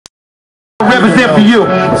Represent for you.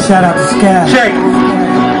 Shout out to Sky. Check.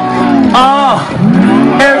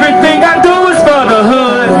 Everything I do is for the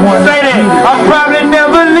hood. Say that. I'll probably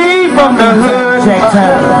never leave from the hood.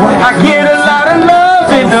 I get a lot of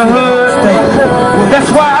love in the hood.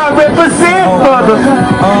 That's why I represent for the hood.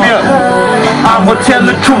 I'ma tell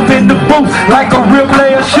the truth in the booth like a real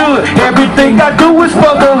player should. Everything I do is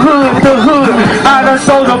for the hood, the hood. I done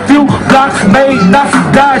sold a few blocks, made lots of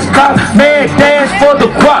guys cop, man dance for the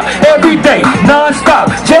guap every day, non-stop,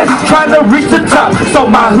 just trying to reach the top so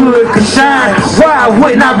my hood can shine. Why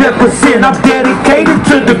wouldn't I represent? I'm dedicated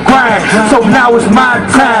to the grind. So now it's my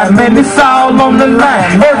time, man, it's all on the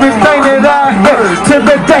line. Everything that I have till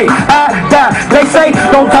the day I die. They say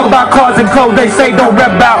don't talk about cars and clothes. They say don't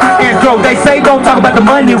rap about intro. They say don't talk about the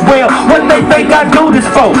money. Well, what they think I do this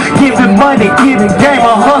for? Giving money, giving game,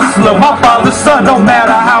 a hustler. My father's son, no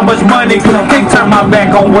matter how much money. Can't turn my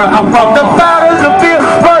back on where I'm from. The bottles of beer,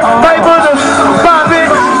 first paper, the poppin',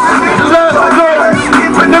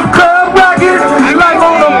 the club rockin', like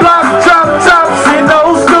on the block, drop tops in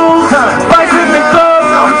those schools, fights in the club,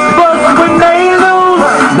 bust when they lose.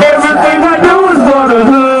 Everything I do is for the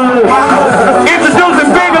hood.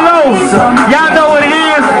 Introducing Bigelow's, y'all know what it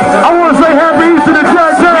is. I want to say happy Easter to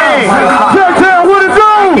Jack Town. Jack Town, what it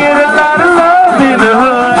do? Get a lot of love in the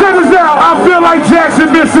hood. Check this out. I feel like Jackson,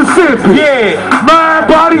 Mississippi. Yeah. Mind,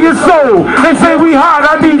 body, and soul. They say we hot.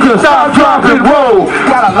 I need to stop, drop, and roll.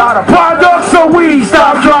 Got a lot of products, so we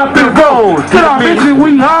stop, drop, and roll. Did I mention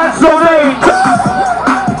we hot? So they.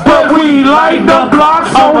 But we light the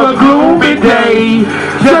blocks on a gloomy day.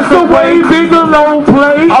 Just the way Bigelow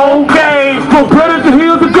play. Okay. From Predator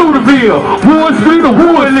Hill to Gouderville, Wood Street to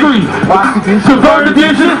Wood Street, Convert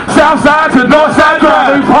Edition, South Side to North Side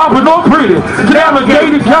Drive. Ain't poppin' or pretty.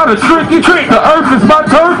 Navigated, kinda tricky. The earth is my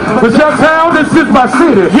turf, but your town, this is my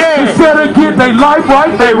city. Yeah. Instead of get their life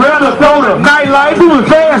right, they rather throw the nightlife. Do it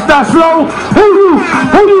fast, not slow. Who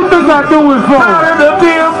do you think I do it for?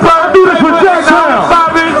 I do this for Jack Town.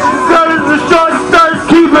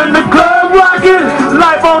 Keeping the club rockin',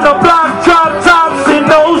 life on the block, drop tops in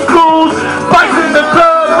those schools, fights in the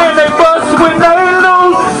club and they bust when they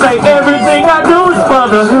lose. Say everything I do is for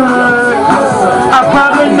the hood. I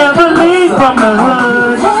probably never leave from the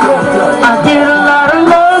hood. I get a lot of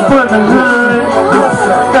love for the hood.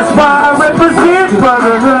 That's why I represent for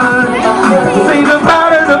the hood. See the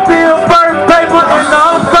bottom, the bill, birth paper, and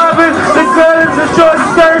all poppin', the guns, the short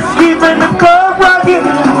skirts, keeping the club rockin',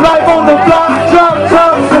 life on the block, drop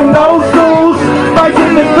tops in those schools, fights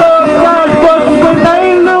in the club, guys bust when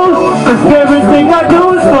they lose. Cause everything I do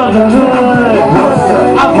is for the hood.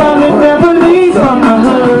 I probably never leave from the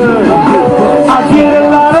hood. I get a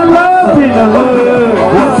lot of love in the hood.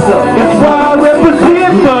 That's why I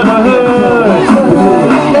represent for the hood.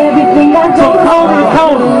 Everything I do from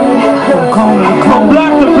corner to corner, from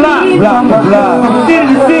block to block, from city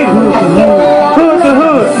to city, hood to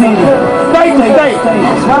hood, state to state,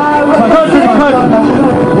 country to country,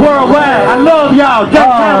 worldwide. I love y'all. Jack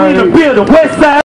Town in the building, West Side.